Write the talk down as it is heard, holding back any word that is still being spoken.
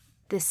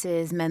This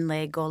is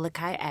Menle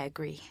Golakai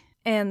Agri.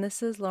 And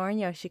this is Lauren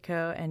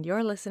Yoshiko, and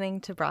you're listening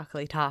to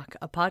Broccoli Talk,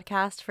 a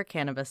podcast for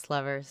cannabis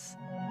lovers.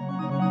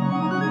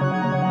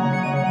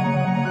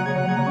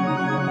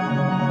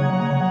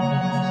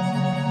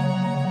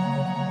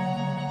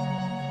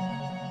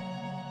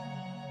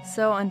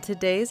 So on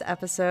today's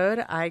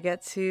episode, I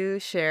get to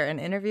share an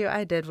interview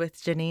I did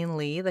with Janine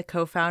Lee, the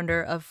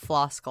co-founder of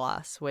Floss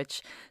Gloss,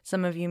 which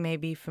some of you may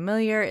be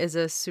familiar is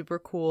a super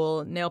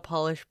cool nail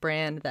polish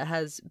brand that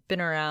has been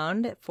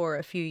around for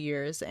a few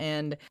years.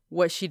 And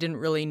what she didn't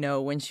really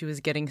know when she was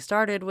getting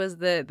started was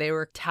that they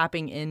were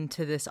tapping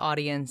into this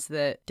audience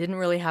that didn't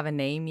really have a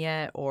name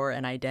yet or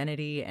an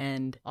identity.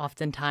 And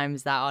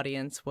oftentimes that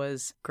audience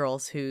was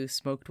girls who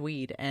smoked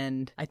weed.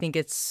 And I think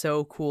it's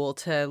so cool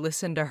to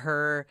listen to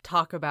her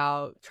talk about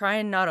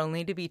trying not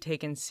only to be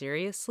taken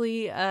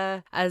seriously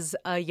as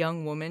a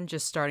young woman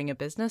just starting a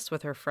business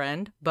with her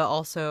friend, but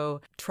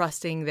also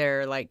trusting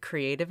their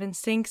creative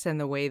instincts and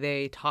the way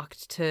they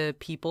talked to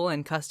people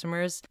and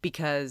customers,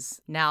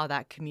 because now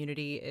that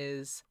community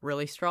is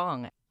really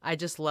strong. I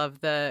just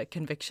love the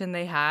conviction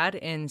they had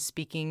in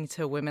speaking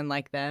to women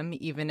like them,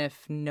 even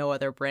if no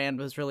other brand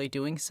was really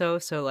doing so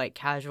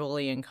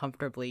casually and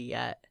comfortably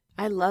yet.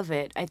 I love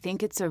it. I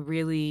think it's a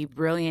really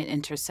brilliant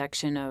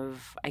intersection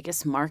of,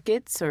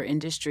 markets or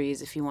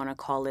industries, if you want to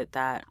call it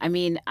that. I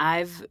mean,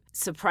 I've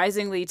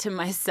surprisingly to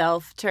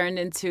myself turned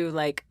into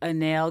a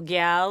nail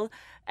gal.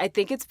 I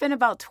think it's been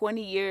about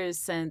 20 years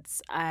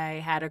since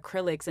I had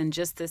acrylics, and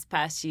just this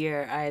past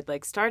year I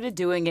had started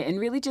doing it and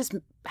really just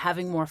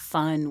having more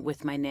fun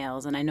with my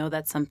nails. And I know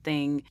that's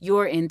something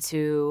you're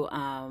into.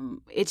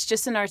 It's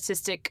just an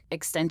artistic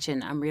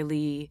extension. I'm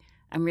really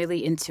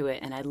into it,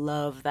 and I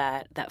love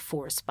that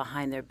force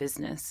behind their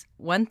business.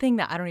 One thing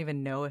that I don't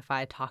even know if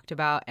I talked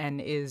about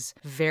and is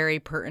very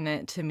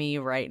pertinent to me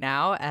right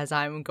now as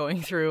I'm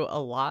going through a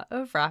lot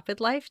of rapid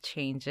life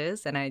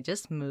changes, and I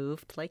just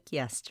moved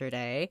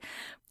yesterday.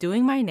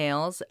 Doing my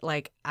nails,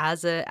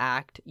 as an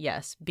act,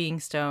 yes, being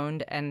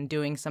stoned and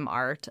doing some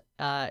art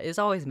is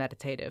always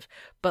meditative,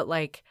 but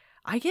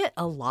I get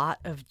a lot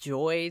of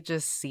joy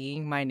just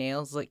seeing my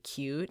nails look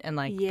cute and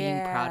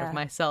being proud of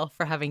myself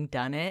for having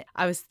done it.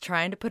 I was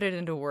trying to put it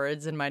into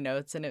words in my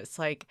notes, and it's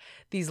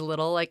these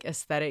little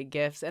aesthetic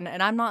gifts. And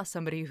I'm not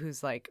somebody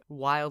who's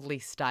wildly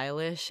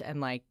stylish,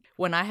 and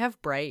when I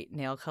have bright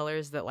nail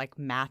colors that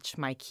match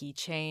my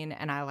keychain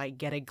and I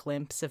get a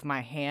glimpse of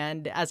my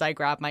hand as I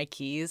grab my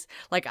keys,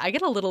 I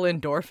get a little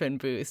endorphin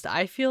boost.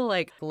 I feel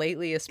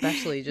lately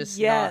especially just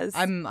yes.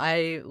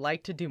 I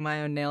like to do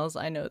my own nails.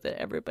 I know that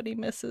everybody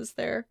misses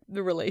the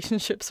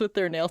relationships with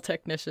their nail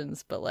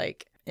technicians, but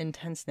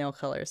intense nail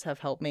colors have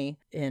helped me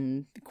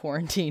in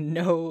quarantine,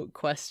 no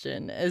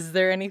question. Is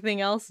there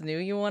anything else new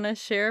you want to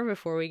share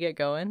before we get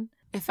going?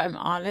 If I'm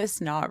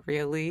honest, not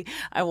really.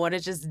 I want to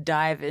just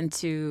dive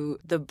into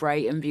the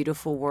bright and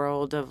beautiful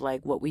world of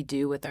what we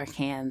do with our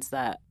hands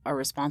that are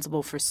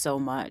responsible for so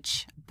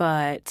much.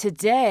 But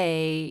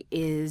today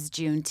is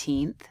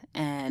Juneteenth,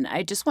 and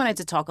I just wanted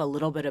to talk a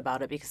little bit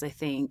about it because I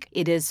think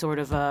it is sort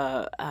of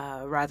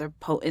a rather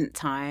potent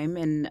time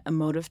and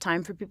emotive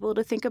time for people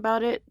to think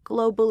about it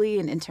globally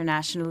and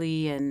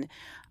internationally. And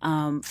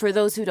for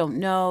those who don't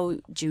know,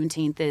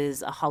 Juneteenth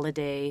is a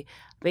holiday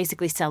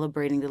basically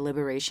celebrating the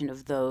liberation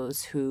of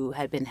those who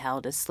had been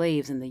held as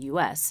slaves in the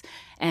U.S.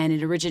 And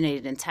it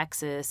originated in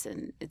Texas,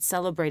 and it's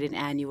celebrated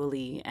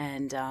annually.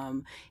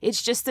 And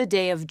it's just a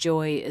day of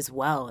joy as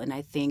well. And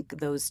I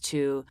think those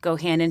two go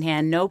hand in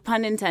hand, no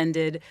pun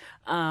intended,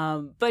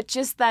 but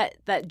just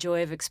that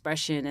joy of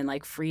expression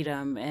and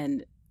freedom.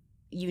 And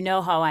you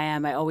know how I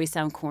am. I always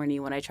sound corny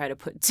when I try to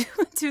put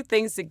two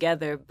things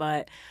together,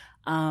 but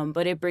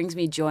it brings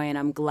me joy, and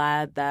I'm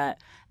glad that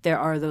there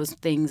are those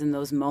things and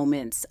those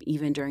moments,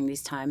 even during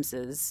these times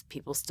as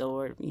people still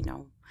are,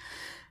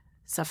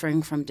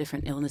 suffering from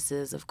different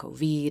illnesses of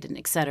COVID and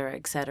et cetera,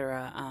 et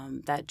cetera.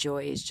 That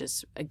joy is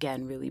just,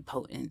 again, really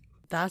potent.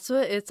 That's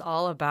what it's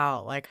all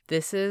about.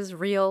 This is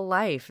real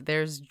life.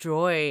 There's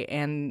joy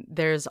and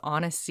there's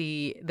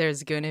honesty.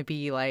 There's going to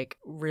be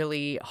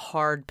really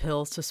hard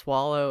pills to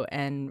swallow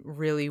and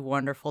really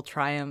wonderful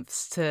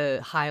triumphs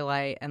to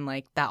highlight. And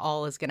that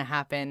all is going to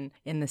happen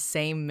in the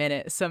same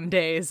minute some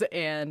days.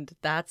 And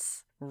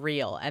that's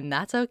real. And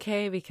that's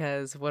okay,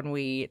 because when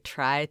we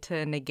try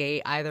to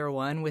negate either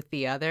one with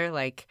the other,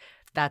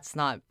 that's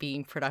not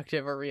being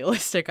productive or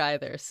realistic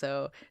either.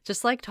 So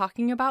just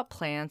talking about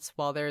plants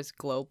while there's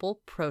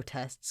global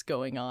protests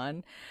going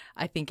on,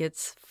 I think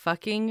it's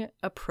fucking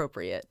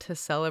appropriate to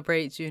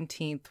celebrate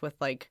Juneteenth with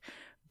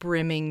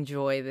brimming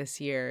joy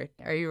this year.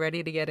 Are you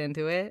ready to get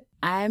into it?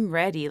 I'm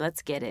ready.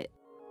 Let's get it.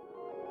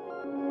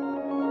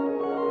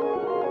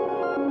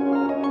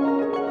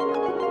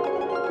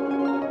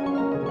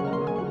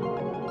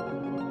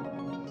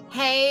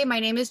 Hey, my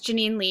name is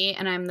Janine Lee,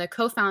 and I'm the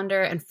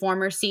co-founder and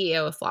former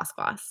CEO of Floss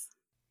Gloss.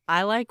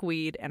 I like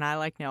weed and I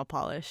like nail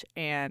polish,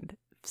 and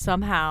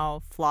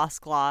somehow Floss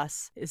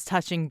Gloss is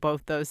touching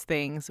both those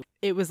things.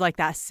 It was like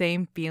that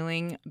same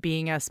feeling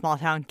being a small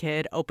town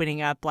kid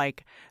opening up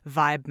like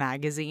Vibe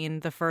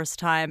magazine the first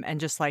time and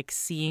just like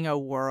seeing a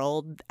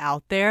world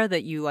out there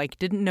that you like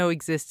didn't know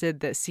existed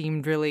that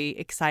seemed really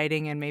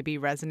exciting and maybe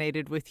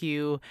resonated with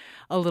you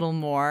a little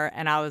more.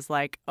 And I was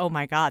like, oh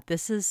my God,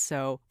 this is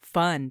so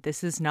fun.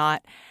 This is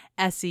not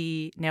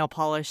Essie nail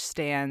polish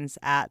stands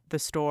at the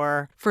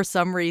store. For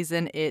some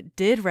reason, it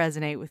did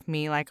resonate with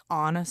me like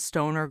on a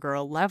stoner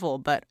girl level,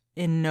 but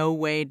in no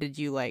way did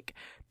you like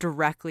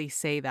directly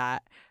say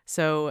that.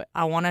 So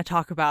I want to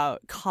talk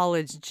about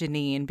college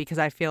Janine because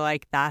I feel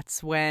like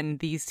that's when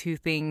these two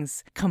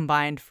things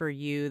combined for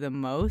you the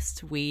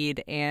most,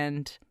 weed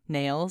and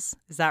nails.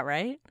 Is that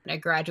right? I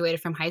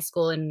graduated from high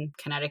school in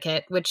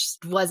Connecticut, which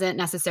wasn't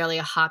necessarily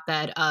a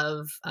hotbed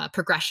of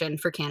progression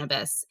for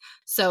cannabis.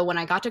 So when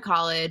I got to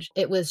college,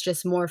 it was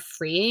just more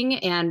freeing,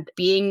 and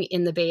being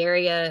in the Bay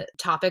Area,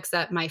 topics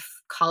that my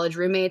college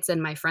roommates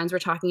and my friends were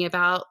talking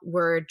about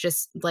were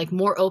just like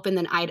more open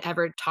than I'd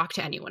ever talked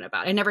to anyone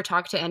about. I never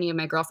talked to any of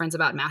my girlfriends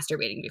about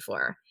masturbating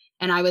before.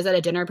 And I was at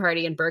a dinner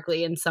party in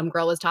Berkeley and some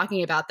girl was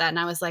talking about that. And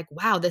I was like,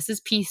 wow, this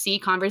is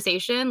PC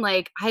conversation.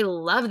 Like, I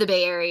love the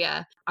Bay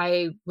Area.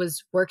 I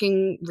was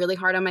working really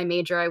hard on my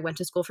major. I went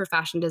to school for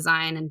fashion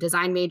design, and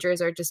design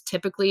majors are just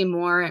typically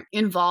more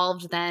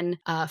involved than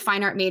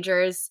fine art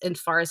majors as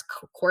far as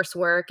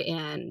coursework.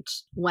 And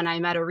when I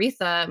met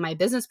Aretha, my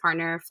business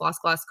partner, Floss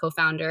Gloss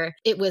co-founder,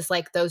 it was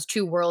like those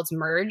two worlds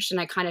merged.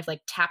 And I kind of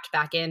like tapped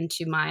back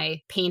into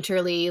my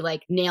painterly,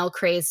 like nail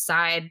craze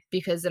side,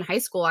 because in high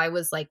school, I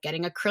was like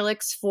getting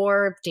acrylics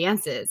for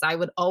dances. I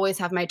would always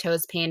have my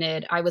toes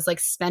painted. I was like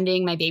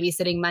spending my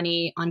babysitting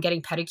money on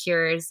getting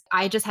pedicures.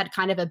 I just had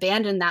kind of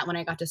abandoned that when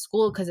I got to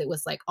school because it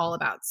was like all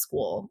about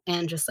school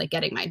and just like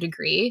getting my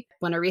degree.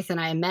 When Aretha and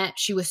I met,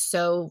 she was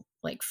so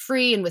like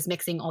free and was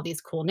mixing all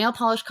these cool nail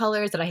polish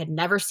colors that I had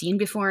never seen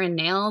before in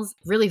nails,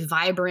 really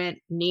vibrant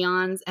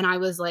neons. And I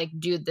was like,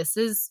 dude, this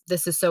is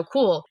so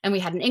cool. And we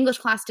had an English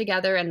class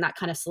together, and that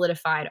kind of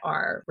solidified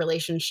our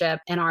relationship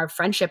and our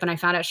friendship. And I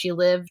found out she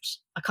lived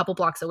a couple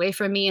blocks away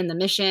from me in the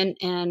Mission,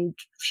 and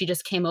she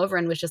just came over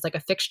and was just like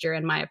a fixture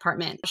in my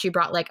apartment. She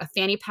brought like a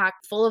fanny pack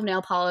full of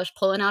nail polish,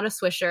 pulling out a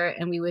swisher,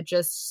 and we would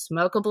just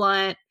smoke a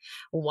blunt,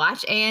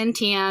 watch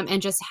ANTM,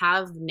 and just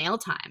have nail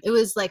time. It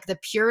was like the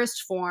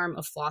purest form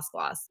of Floss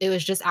Gloss. It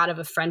was just out of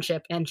a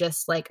friendship and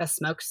just like a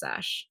smoke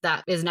sesh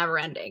that is never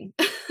ending.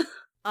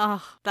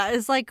 Oh, that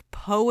is like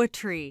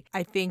poetry.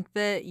 I think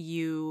that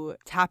you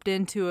tapped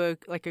into a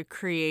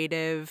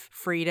creative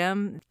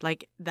freedom.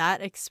 Like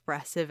that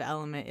expressive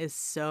element is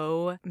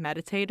so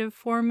meditative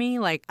for me.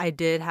 Like I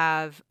did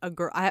have a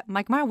girl,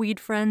 like my weed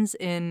friends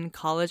in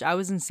college, I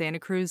was in Santa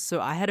Cruz,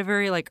 so I had a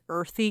very like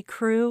earthy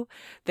crew.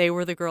 They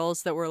were the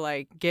girls that were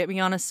like, get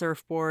me on a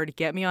surfboard,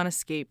 get me on a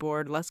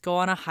skateboard, let's go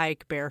on a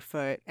hike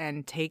barefoot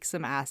and take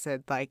some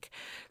acid. Like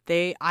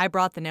I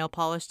brought the nail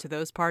polish to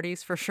those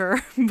parties for sure,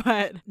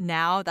 but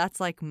now that's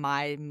like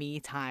my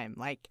me time.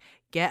 Like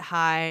get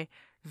high,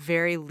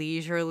 very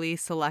leisurely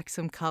select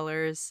some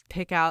colors,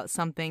 pick out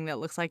something that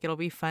looks like it'll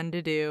be fun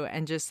to do,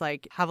 and just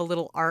like have a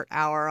little art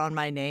hour on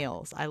my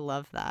nails. I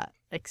love that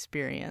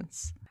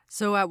experience.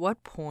 So at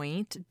what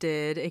point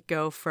did it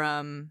go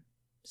from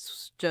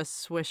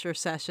just swisher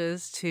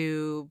sessions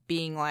to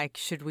being like,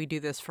 should we do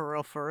this for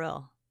real, for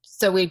real?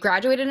 So we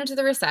graduated into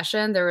the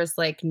recession. There was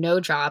like no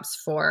jobs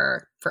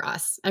for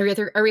us.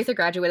 Aretha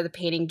graduated with a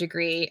painting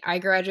degree. I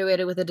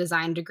graduated with a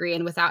design degree,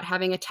 and without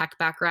having a tech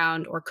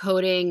background or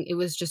coding, it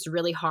was just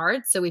really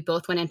hard. So we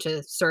both went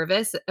into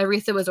service.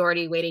 Aretha was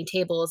already waiting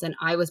tables and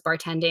I was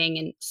bartending.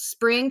 In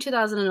spring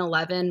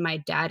 2011, my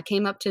dad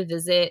came up to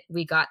visit.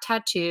 We got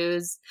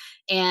tattoos,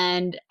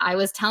 and I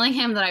was telling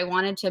him that I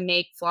wanted to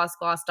make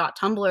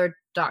flossgloss.tumblr.com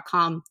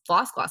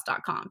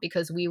flossgloss.com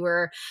because we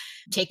were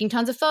taking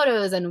tons of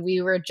photos, and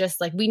we were just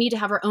like, we need to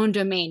have our own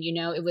domain. You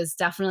know, it was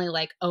definitely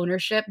like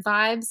ownership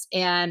vibes.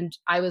 And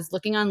I was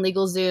looking on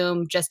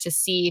LegalZoom just to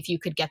see if you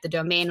could get the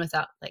domain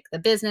without like the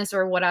business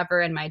or whatever.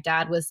 And my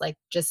dad was like,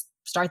 just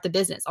start the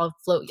business. I'll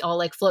float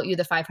you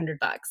the $500.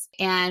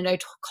 And I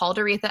called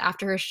Aretha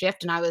after her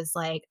shift, and I was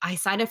like, I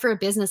signed up for a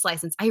business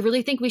license. I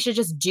really think we should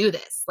just do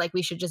this. Like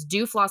we should just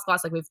do Floss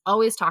Gloss like we've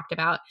always talked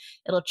about.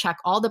 It'll check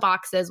all the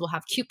boxes. We'll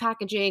have cute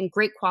packaging,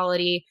 great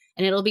quality,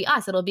 and it'll be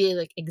us. It'll be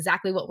like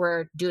exactly what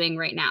we're doing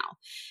right now.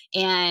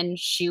 And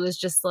she was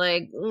just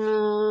like,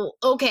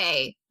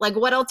 okay, like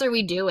what else are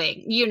we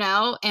doing? You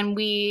know? And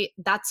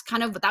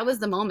that was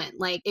the moment.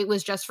 Like it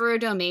was just for a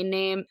domain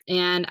name.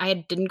 And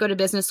I didn't go to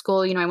business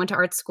school. You know, I went to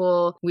art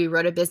school. We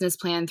wrote a business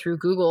plan through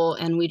Google,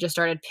 and we just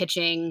started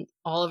pitching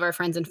all of our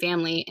friends and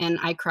family. And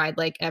I cried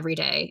like every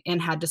day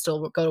and had to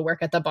still go to work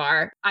at the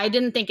bar. I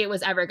didn't think it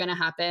was ever going to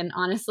happen,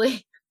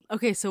 honestly.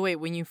 Okay, so wait,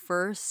 when you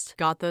first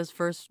got those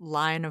first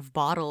line of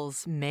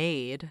bottles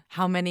made,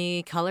 how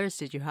many colors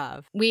did you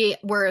have? We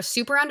were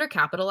super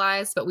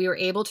undercapitalized, but we were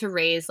able to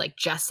raise like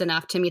just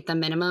enough to meet the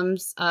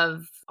minimums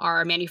of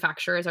our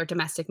manufacturers, our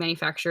domestic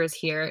manufacturers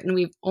here. And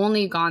we've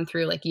only gone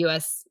through like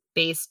US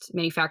based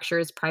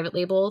manufacturers, private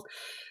labels.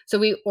 So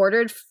we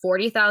ordered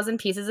 40,000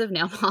 pieces of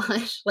nail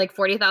polish, like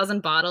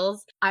 40,000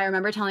 bottles. I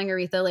remember telling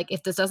Aretha, like,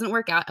 if this doesn't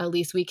work out, at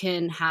least we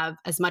can have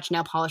as much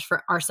nail polish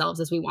for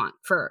ourselves as we want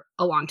for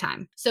a long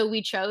time. So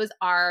we chose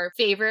our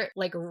favorite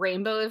like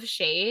rainbow of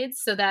shades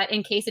so that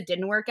in case it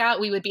didn't work out,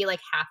 we would be like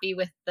happy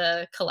with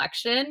the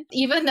collection,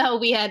 even though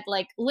we had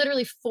like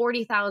literally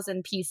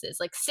 40,000 pieces,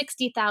 like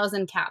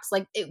 60,000 caps.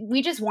 Like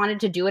we just wanted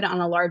to do it on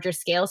a larger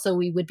scale so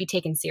we would be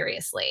taken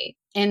seriously.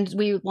 And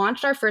we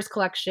launched our first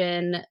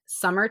collection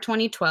summer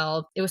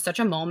 2012. It was such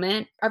a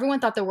moment. Everyone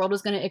thought the world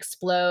was going to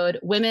explode.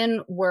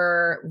 Women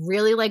were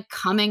really like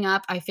coming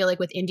up, I feel like,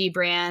 with indie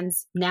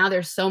brands. Now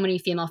there's so many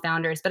female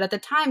founders, but at the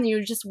time,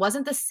 it just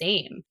wasn't the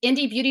same.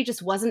 Indie beauty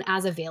just wasn't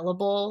as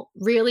available.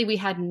 Really, we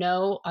had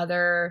no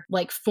other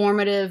like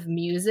formative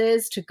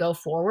muses to go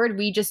forward.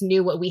 We just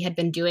knew what we had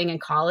been doing in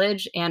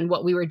college and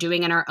what we were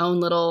doing in our own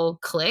little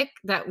clique,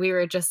 that we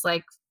were just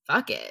like,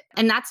 fuck it.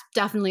 And that's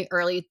definitely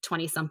early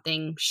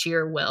 20-something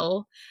sheer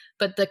will.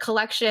 But the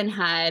collection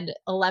had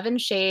 11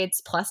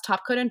 shades plus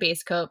top coat and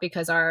base coat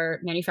because our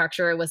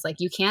manufacturer was like,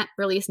 you can't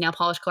release nail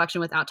polish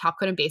collection without top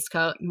coat and base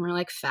coat. And we're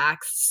like,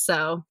 facts.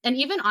 So, and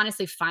even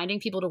honestly, finding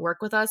people to work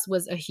with us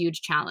was a huge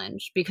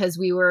challenge because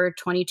we were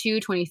 22,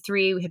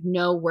 23. We had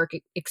no work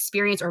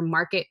experience or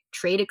market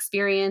trade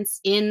experience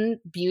in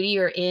beauty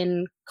or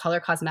in color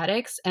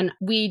cosmetics. And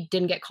we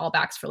didn't get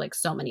callbacks for like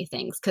so many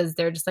things because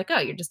they're just like, oh,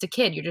 you're just a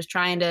kid. You're just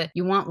trying to,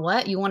 you want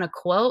what? You want a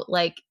quote?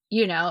 Like,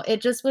 you know,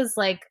 it just was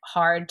like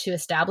hard to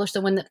establish.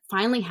 So when that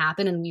finally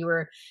happened and we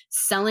were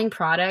selling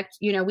product,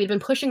 you know, we'd been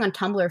pushing on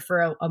Tumblr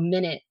for a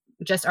minute,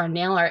 just our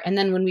nail art. And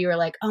then when we were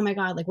like, oh my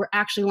God, like we're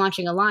actually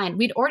launching a line,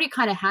 we'd already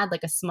kind of had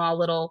like a small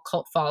little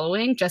cult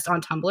following just on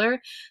Tumblr.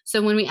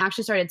 So when we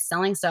actually started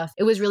selling stuff,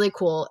 it was really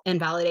cool and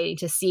validating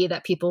to see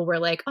that people were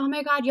like, oh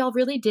my God, y'all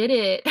really did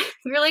it.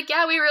 We were like,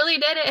 yeah, we really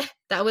did it.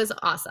 That was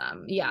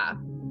awesome. Yeah.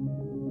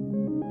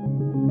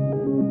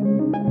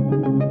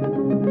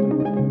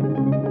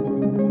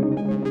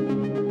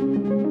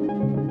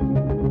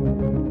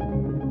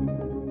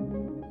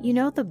 You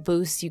know the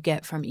boost you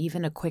get from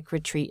even a quick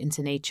retreat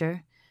into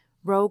nature?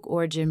 Rogue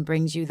Origin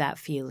brings you that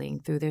feeling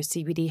through their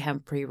CBD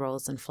hemp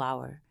pre-rolls and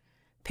flower.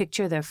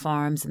 Picture their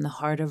farms in the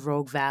heart of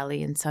Rogue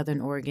Valley in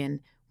southern Oregon,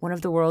 one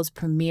of the world's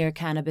premier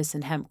cannabis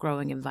and hemp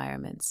growing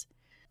environments.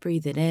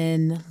 Breathe it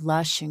in,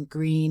 lush and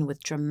green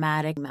with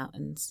dramatic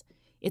mountains.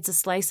 It's a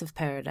slice of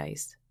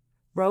paradise.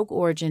 Rogue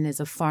Origin is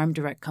a farm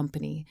direct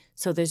company,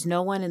 so there's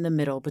no one in the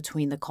middle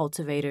between the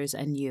cultivators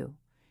and you.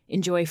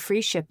 Enjoy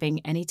free shipping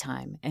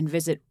anytime and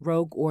visit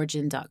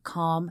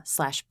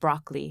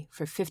rogueorigin.com/broccoli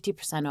for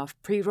 50%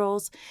 off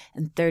pre-rolls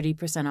and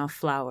 30% off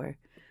flower.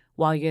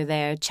 While you're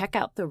there, check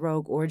out the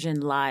Rogue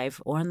Origin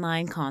live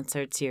online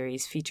concert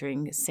series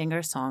featuring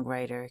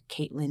singer-songwriter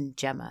Caitlin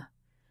Gemma.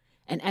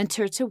 And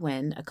enter to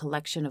win a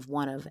collection of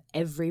one of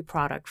every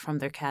product from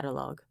their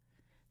catalog.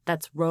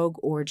 That's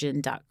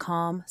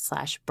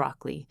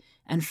rogueorigin.com/broccoli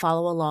and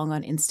follow along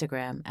on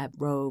Instagram at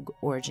Rogue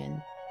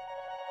Origin.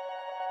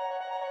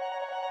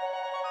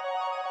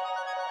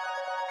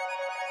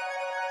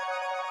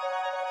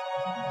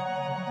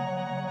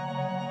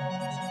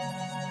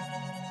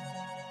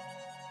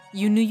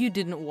 You knew you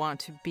didn't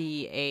want to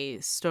be a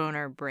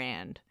stoner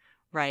brand,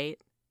 right?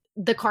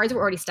 The cards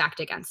were already stacked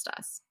against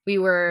us. We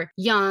were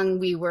young,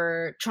 we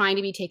were trying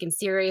to be taken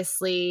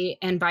seriously,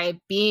 and by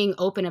being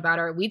open about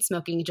our weed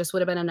smoking, it just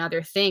would have been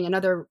another thing,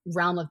 another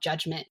realm of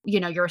judgment.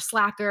 You know, you're a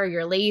slacker,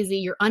 you're lazy,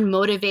 you're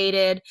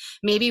unmotivated.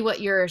 Maybe what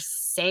you're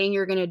saying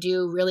you're going to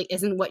do really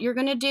isn't what you're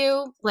going to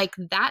do. Like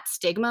that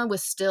stigma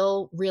was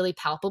still really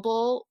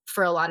palpable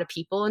for a lot of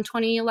people in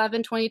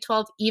 2011,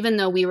 2012, even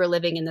though we were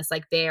living in this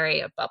like Bay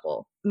Area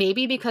bubble.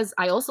 Maybe because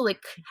I also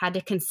like had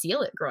to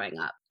conceal it growing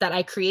up, that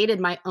I created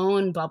my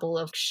own bubble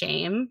of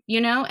shame,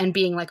 you know, and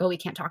being like, oh, we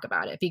can't talk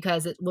about it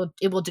because it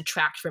will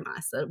detract from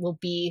us. It will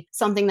be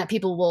something that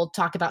people will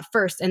talk about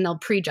first and they'll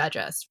prejudge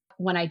us.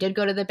 When I did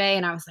go to the Bay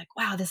and I was like,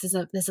 wow, this is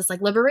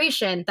like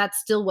liberation, that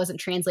still wasn't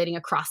translating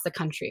across the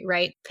country,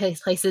 right?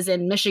 Places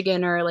in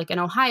Michigan or like in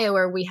Ohio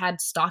where we had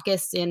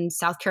stockists in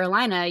South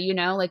Carolina, you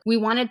know, like we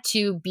wanted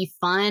to be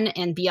fun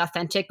and be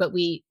authentic, but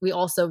we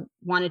also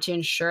wanted to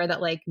ensure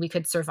that like we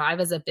could survive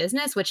as a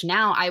business, which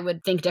now I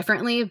would think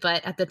differently.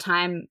 But at the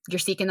time you're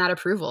seeking that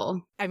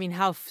approval. I mean,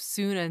 how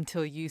soon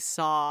until you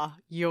saw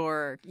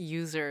your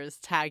users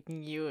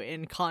tagging you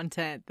in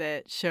content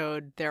that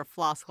showed their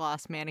Floss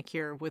Gloss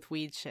manicure with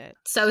weed shit?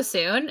 So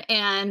soon.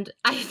 And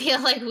I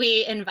feel like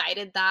we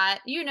invited that,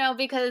 you know,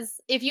 because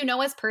if you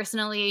know us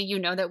personally, you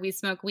know that we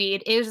smoke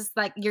weed. It was just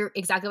like, you're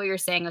exactly what you're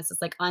saying. It's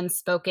this like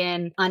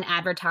unspoken,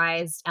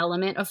 unadvertised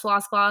element of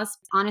Floss Gloss.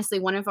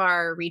 Honestly, one of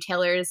our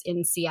retailers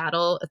in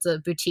Seattle, it's a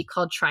boutique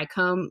called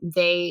Trichome.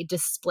 They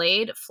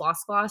displayed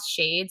Floss Gloss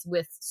shades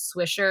with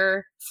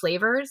Swisher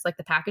flavors, like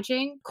the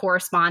packaging,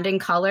 corresponding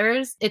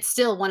colors. It's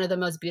still one of the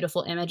most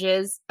beautiful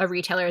images a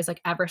retailer has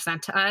like ever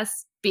sent to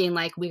us. being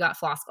like, we got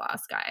Floss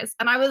Gloss, guys.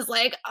 And I was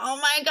like, oh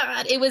my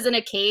God. It was in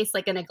a case,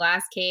 like in a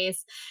glass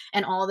case,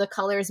 and all the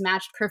colors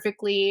matched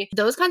perfectly.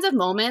 Those kinds of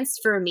moments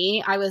for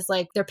me, I was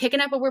like, they're picking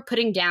up what we're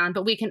putting down,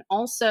 but we can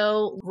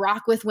also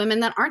rock with women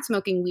that aren't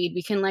smoking weed.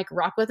 We can like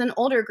rock with an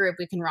older group.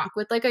 We can rock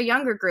with like a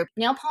younger group.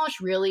 Nail polish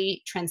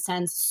really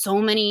transcends so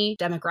many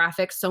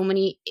demographics, so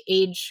many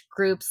age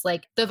groups.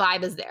 Like the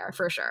vibe is there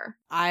for sure.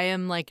 I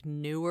am like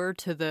newer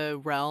to the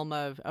realm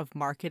of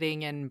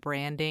marketing and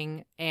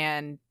branding,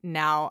 and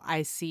now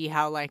I see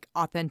how like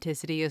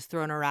authenticity is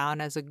thrown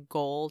around as a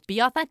goal. Be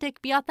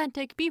authentic,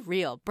 be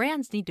real.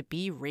 Brands need to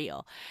be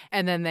real.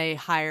 And then they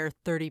hire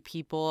 30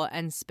 people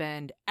and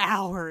spend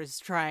hours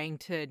trying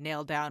to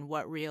nail down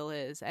what real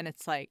is. And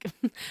it's like,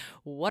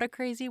 what a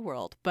crazy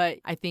world. But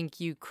I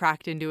think you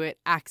cracked into it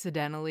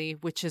accidentally,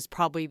 which is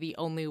probably the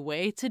only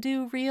way to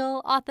do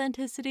real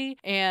authenticity.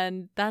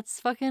 And that's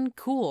fucking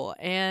cool.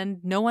 And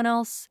no one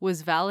else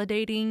was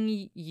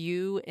validating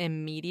you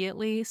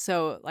immediately.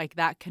 So like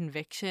that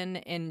conviction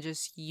in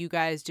just you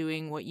guys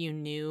doing what you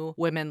knew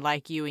women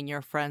like you and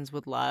your friends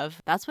would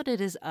love, that's what it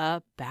is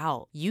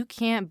about. You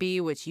can't be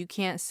what you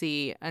can't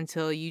see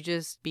until you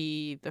just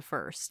be the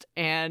first.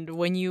 And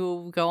when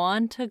you go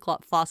on to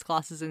Floss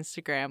Gloss's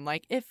Instagram,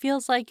 like it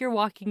feels like you're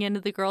walking into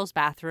the girls'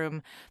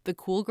 bathroom. The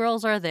cool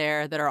girls are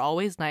there that are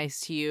always nice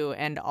to you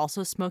and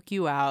also smoke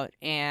you out,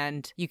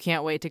 and you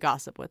can't wait to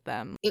gossip with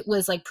them. It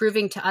was like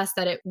proving to us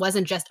that it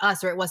wasn't just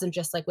us, or it wasn't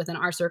just like within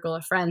our circle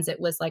of friends. It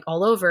was like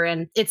all over.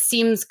 And it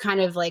seems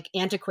kind of like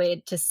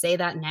antiquated to say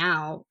that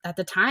now. At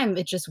the time,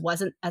 it just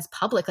wasn't as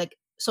public. Like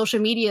social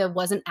media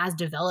wasn't as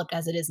developed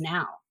as it is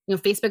now. You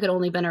know, Facebook had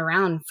only been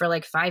around for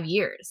like 5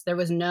 years. There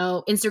was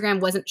no, Instagram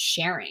wasn't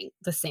sharing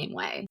the same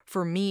way.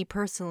 For me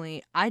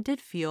personally, I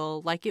did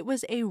feel like it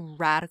was a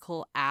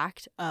radical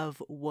act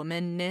of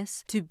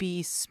womanness to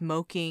be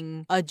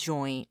smoking a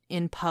joint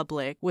in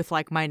public with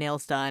like my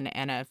nails done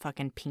and a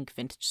fucking pink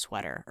vintage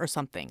sweater or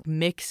something.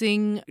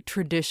 Mixing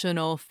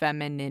traditional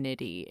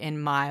femininity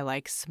in my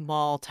like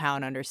small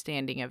town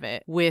understanding of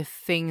it with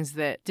things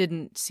that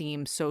didn't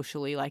seem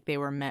socially like they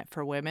were meant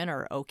for women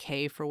or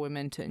okay for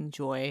women to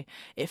enjoy.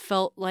 It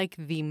felt like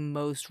the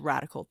most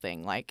radical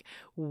thing, like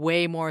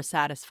way more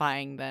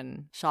satisfying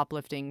than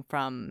shoplifting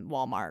from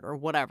Walmart or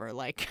whatever.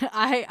 Like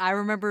I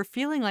remember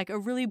feeling like a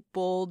really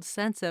bold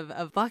sense of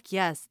fuck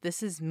yes,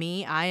 this is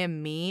me, I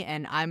am me,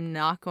 and I'm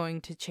not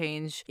going to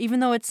change, even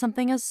though it's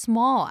something as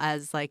small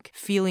as like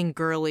feeling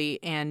girly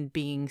and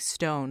being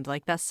stoned.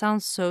 Like that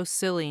sounds so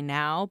silly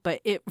now, but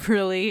it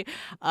really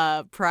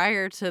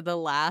prior to the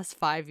last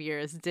 5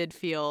 years did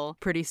feel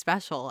pretty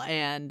special.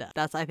 And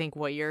that's I think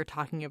what you're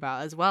talking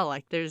about as well.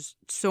 Like there's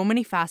so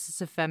many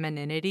facets of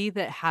femininity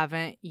that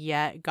haven't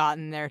yet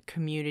gotten their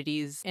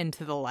communities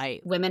into the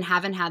light. Women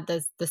haven't had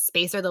the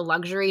space or the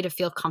luxury to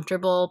feel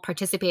comfortable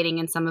participating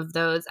in some of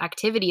those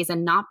activities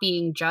and not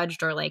being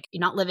judged or like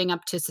not living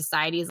up to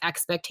society's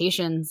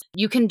expectations.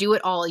 You can do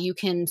it all. You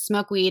can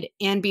smoke weed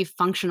and be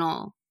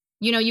functional.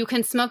 You know, you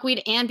can smoke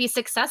weed and be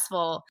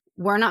successful.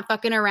 We're not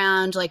fucking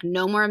around. Like,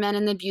 no more men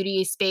in the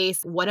beauty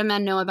space. What do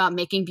men know about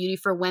making beauty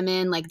for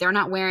women? Like, they're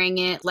not wearing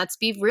it. Let's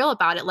be real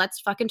about it.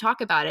 Let's fucking talk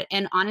about it.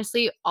 And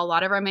honestly, a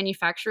lot of our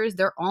manufacturers,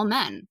 they're all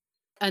men.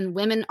 And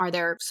women are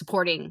their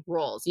supporting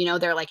roles. You know,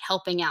 they're like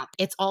helping out.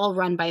 It's all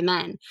run by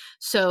men.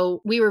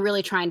 So we were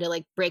really trying to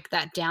like break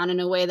that down in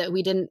a way that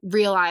we didn't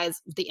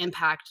realize the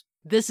impact.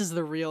 This is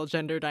the real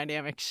gender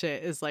dynamic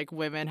shit, is like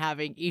women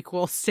having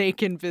equal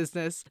stake in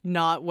business,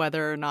 not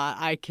whether or not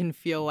I can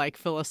feel like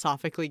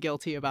philosophically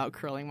guilty about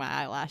curling my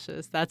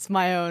eyelashes. That's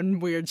my own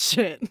weird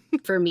shit.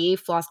 For me,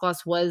 Floss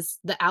Gloss was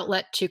the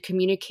outlet to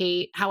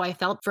communicate how I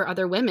felt for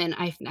other women.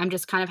 I'm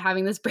just kind of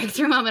having this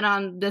breakthrough moment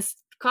on this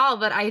call,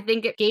 but I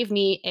think it gave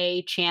me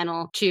a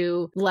channel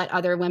to let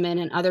other women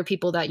and other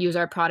people that use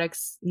our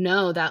products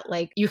know that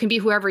like you can be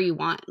whoever you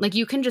want. Like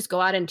you can just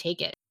go out and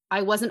take it.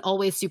 I wasn't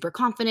always super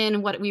confident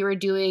in what we were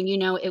doing. You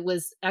know,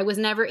 I was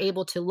never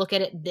able to look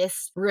at it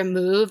this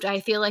removed, I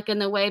feel like, in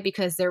the way,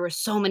 because there were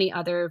so many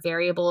other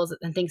variables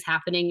and things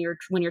happening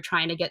when you're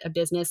trying to get a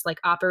business like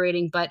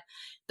operating. But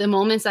the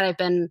moments that I've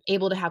been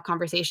able to have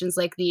conversations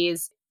like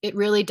these, it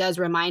really does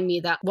remind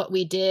me that what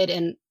we did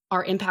and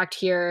our impact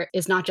here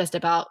is not just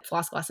about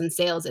Floss Gloss and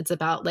sales. It's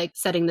about like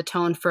setting the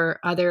tone for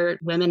other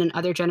women and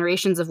other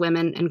generations of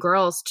women and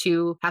girls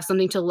to have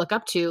something to look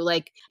up to.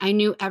 Like I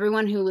knew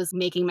everyone who was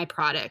making my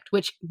product,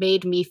 which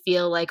made me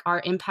feel like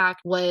our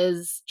impact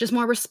was just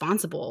more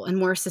responsible and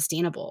more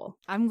sustainable.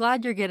 I'm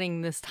glad you're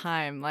getting this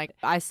time. Like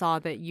I saw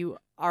that you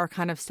are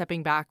kind of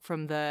stepping back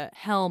from the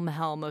helm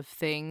of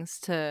things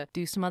to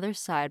do some other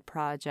side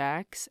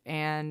projects.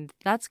 And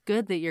that's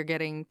good that you're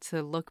getting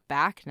to look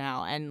back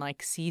now and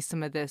like see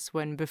some of this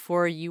when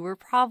before you were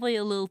probably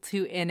a little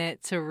too in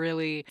it to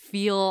really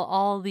feel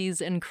all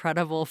these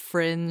incredible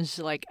fringe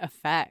like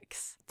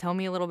effects. Tell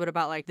me a little bit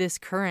about like this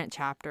current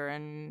chapter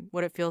and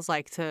what it feels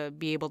like to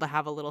be able to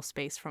have a little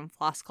space from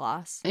Floss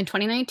Gloss. In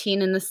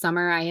 2019, in the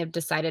summer, I have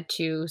decided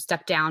to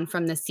step down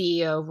from the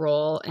CEO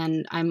role,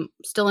 and I'm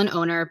still an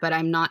owner, but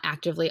I'm not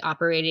actively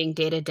operating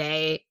day to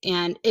day.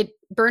 And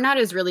burnout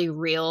is really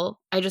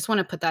real. I just want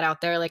to put that out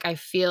there. Like, I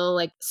feel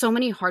like so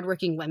many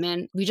hardworking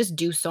women, we just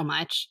do so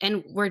much,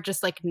 and we're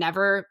just like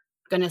never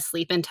going to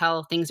sleep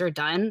until things are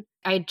done.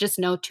 I just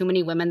know too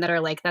many women that are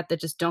like that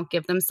just don't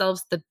give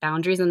themselves the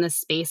boundaries and the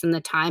space and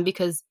the time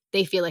because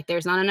they feel like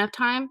there's not enough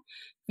time,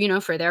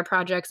 for their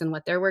projects and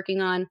what they're working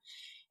on.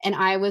 And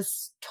I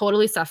was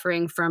totally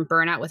suffering from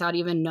burnout without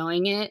even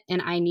knowing it.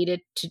 And I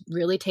needed to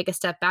really take a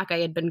step back. I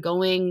had been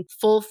going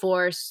full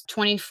force,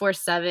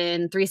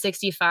 24/7,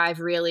 365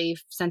 really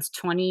since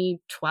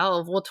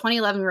 2012. Well,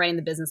 2011, we were writing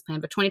the business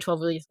plan, but 2012,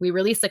 we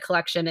released a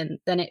collection and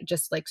then it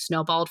just like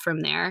snowballed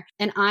from there.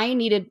 And I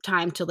needed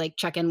time to like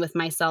check in with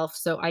myself.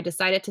 So I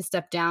decided to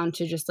step down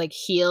to just like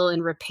heal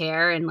and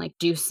repair and like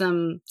do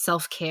some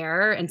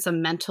self-care and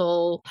some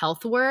mental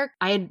health work.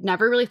 I had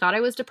never really thought I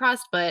was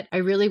depressed, but I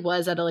really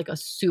was at a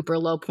super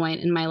low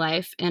point in my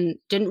life and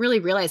didn't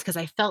really realize because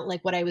I felt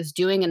like what I was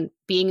doing and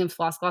being in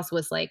Floss Gloss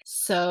was like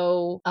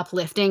so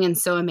uplifting and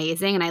so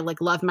amazing. And I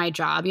like loved my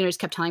job. Just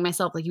kept telling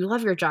myself like, you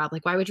love your job.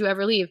 Like, why would you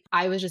ever leave?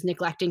 I was just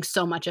neglecting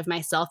so much of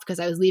myself because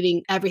I was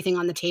leaving everything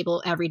on the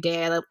table every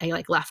day. I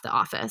like left the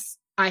office.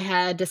 I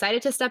had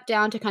decided to step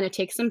down to kind of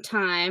take some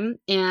time.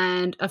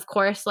 And of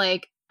course,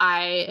 like,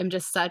 I am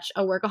just such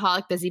a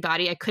workaholic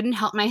busybody. I couldn't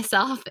help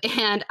myself.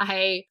 And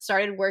I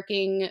started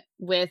working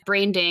with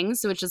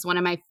Braindings, which is one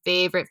of my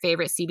favorite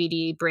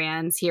CBD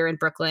brands here in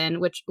Brooklyn,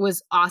 which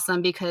was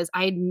awesome because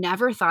I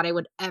never thought I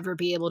would ever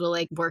be able to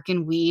like work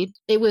in weed.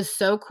 It was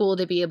so cool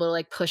to be able to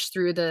like push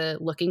through the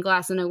looking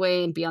glass in a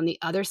way and be on the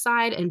other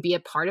side and be a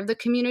part of the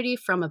community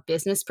from a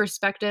business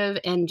perspective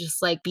and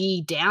just like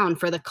be down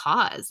for the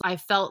cause. I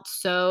felt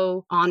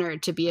so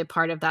honored to be a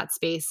part of that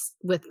space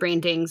with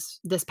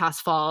Braindings this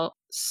past fall.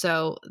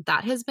 So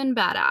that has been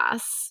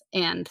badass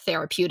and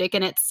therapeutic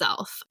in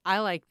itself. I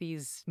like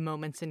these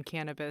moments in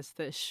cannabis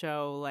that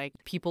show like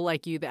people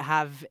like you that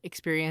have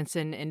experience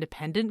in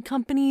independent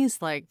companies.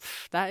 Like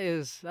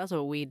that's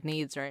what weed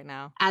needs right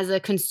now. As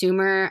a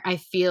consumer, I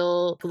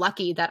feel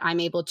lucky that I'm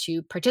able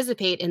to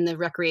participate in the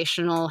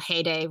recreational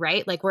heyday,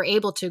 right? Like we're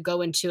able to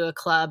go into a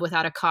club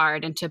without a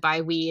card and to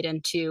buy weed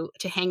and to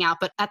hang out,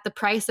 but at the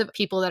price of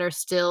people that are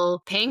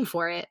still paying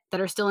for it, that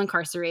are still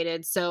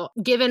incarcerated. So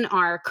given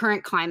our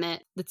current climate,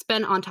 that's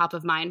been on top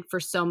of mind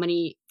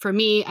for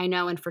me, I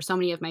know, and for so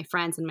many of my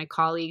friends and my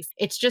colleagues,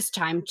 it's just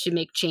time to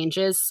make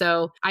changes.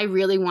 So I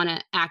really want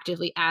to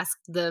actively ask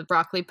the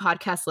Broccoli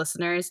podcast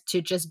listeners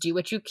to just do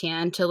what you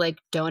can to like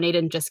donate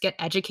and just get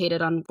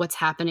educated on what's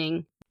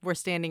happening. We're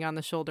standing on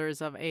the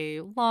shoulders of a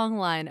long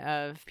line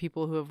of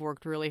people who have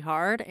worked really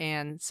hard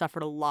and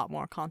suffered a lot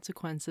more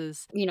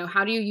consequences.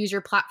 How do you use your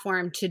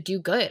platform to do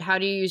good? How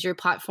do you use your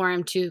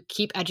platform to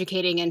keep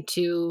educating and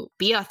to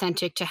be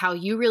authentic to how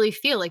you really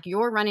feel like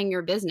you're running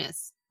your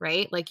business,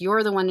 right? Like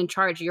you're the one in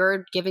charge.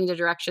 You're giving the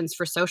directions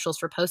for socials,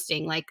 for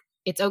posting. Like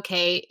it's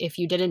okay if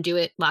you didn't do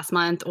it last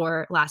month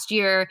or last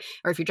year,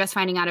 or if you're just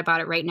finding out about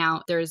it right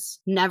now. There's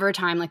never a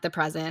time like the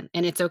present,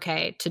 and it's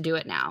okay to do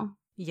it now.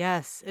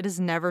 Yes, it is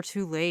never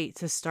too late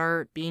to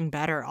start being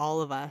better, all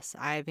of us.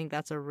 I think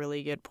that's a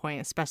really good point,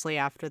 especially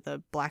after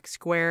the Black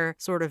Square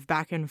sort of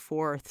back and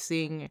forth,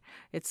 seeing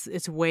it's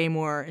way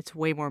more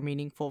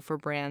meaningful for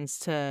brands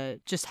to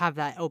just have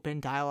that open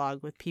dialogue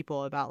with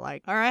people about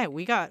like, all right,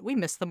 we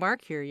missed the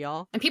mark here,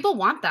 y'all. And people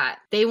want that.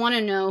 They want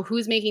to know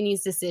who's making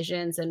these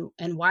decisions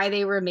and why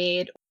they were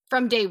made.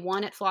 From day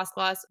one at Floss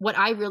Gloss, what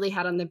I really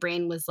had on the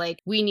brain was like,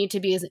 we need to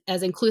be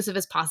as inclusive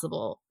as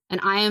possible. And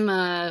I am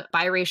a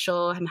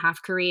biracial, I'm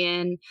half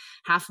Korean,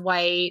 half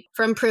white,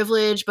 from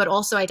privilege, but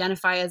also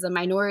identify as a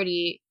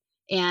minority.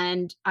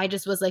 And I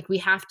just was like, we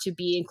have to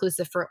be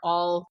inclusive for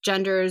all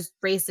genders,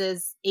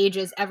 races,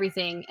 ages,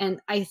 everything.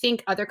 And I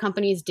think other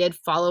companies did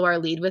follow our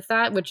lead with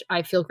that, which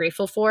I feel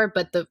grateful for.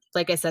 But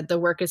like I said, the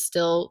work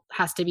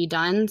has to be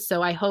done.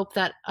 So I hope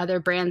that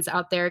other brands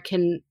out there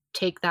can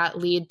take that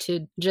lead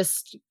to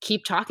just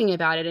keep talking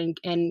about it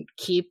and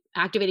keep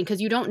activating,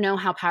 because you don't know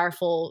how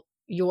powerful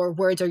your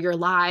words or your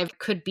live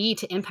could be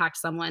to impact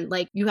someone.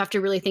 Like you have to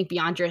really think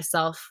beyond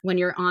yourself when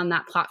you're on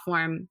that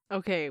platform.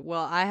 Okay,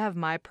 well, I have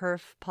my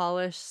perf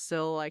polish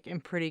still like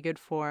in pretty good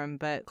form,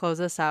 but close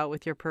us out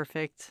with your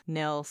perfect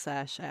nail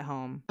sesh at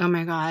home. Oh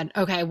my God.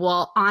 Okay,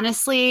 well,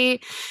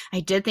 honestly, I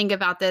did think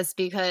about this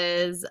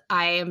because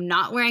I am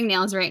not wearing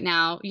nails right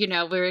now.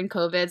 We're in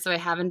COVID, so I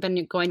haven't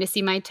been going to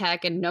see my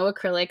tech and no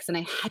acrylics, and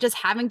I just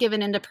haven't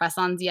given into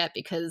press-ons yet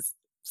because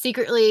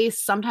secretly,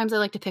 sometimes I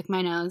like to pick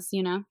my nose,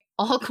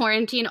 All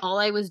quarantine, all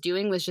I was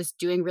doing was just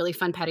doing really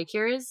fun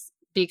pedicures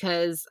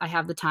because I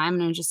have the time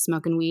and I'm just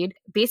smoking weed.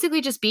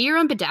 Basically, just be your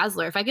own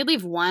bedazzler. If I could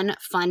leave one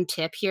fun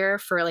tip here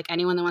for like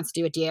anyone that wants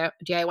to do a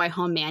DIY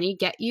home mani,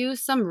 get you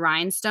some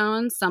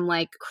rhinestones, some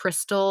like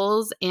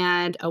crystals,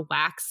 and a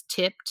wax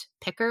tipped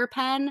picker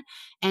pen,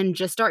 and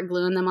just start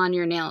gluing them on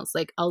your nails.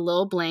 Like a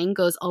little bling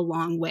goes a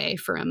long way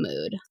for a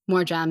mood.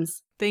 More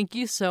gems. Thank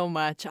you so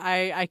much.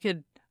 I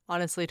could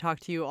honestly talk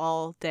to you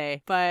all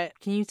day, but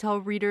can you tell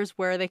readers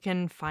where they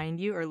can find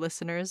you, or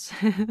listeners?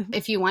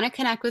 If you want to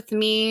connect with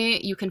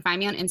me, you can find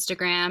me on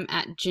Instagram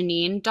at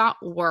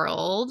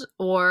janine.world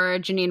or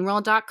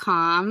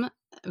janineworld.com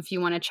if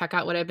you want to check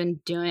out what I've been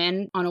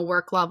doing on a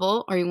work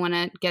level, or you want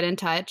to get in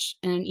touch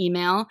in an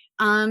email.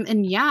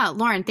 And yeah,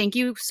 Lauren, thank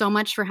you so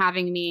much for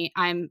having me.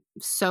 I'm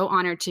so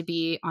honored to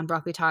be on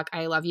Broccoli Talk.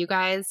 I love you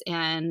guys,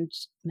 and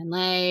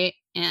Minlay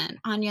and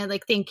Anya,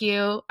 like, thank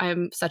you.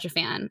 I'm such a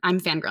fan. I'm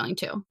fangirling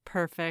too.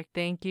 Perfect.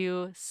 Thank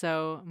you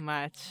so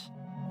much.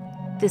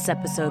 This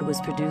episode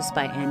was produced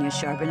by Anya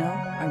Charbonneau.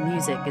 Our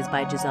music is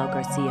by Giselle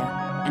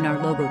Garcia, and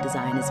our logo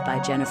design is by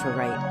Jennifer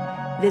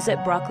Wright.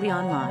 Visit Broccoli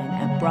online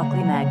at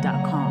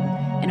broccolimag.com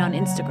and on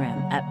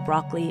Instagram at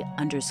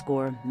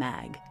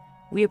broccoli_mag.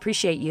 We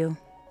appreciate you.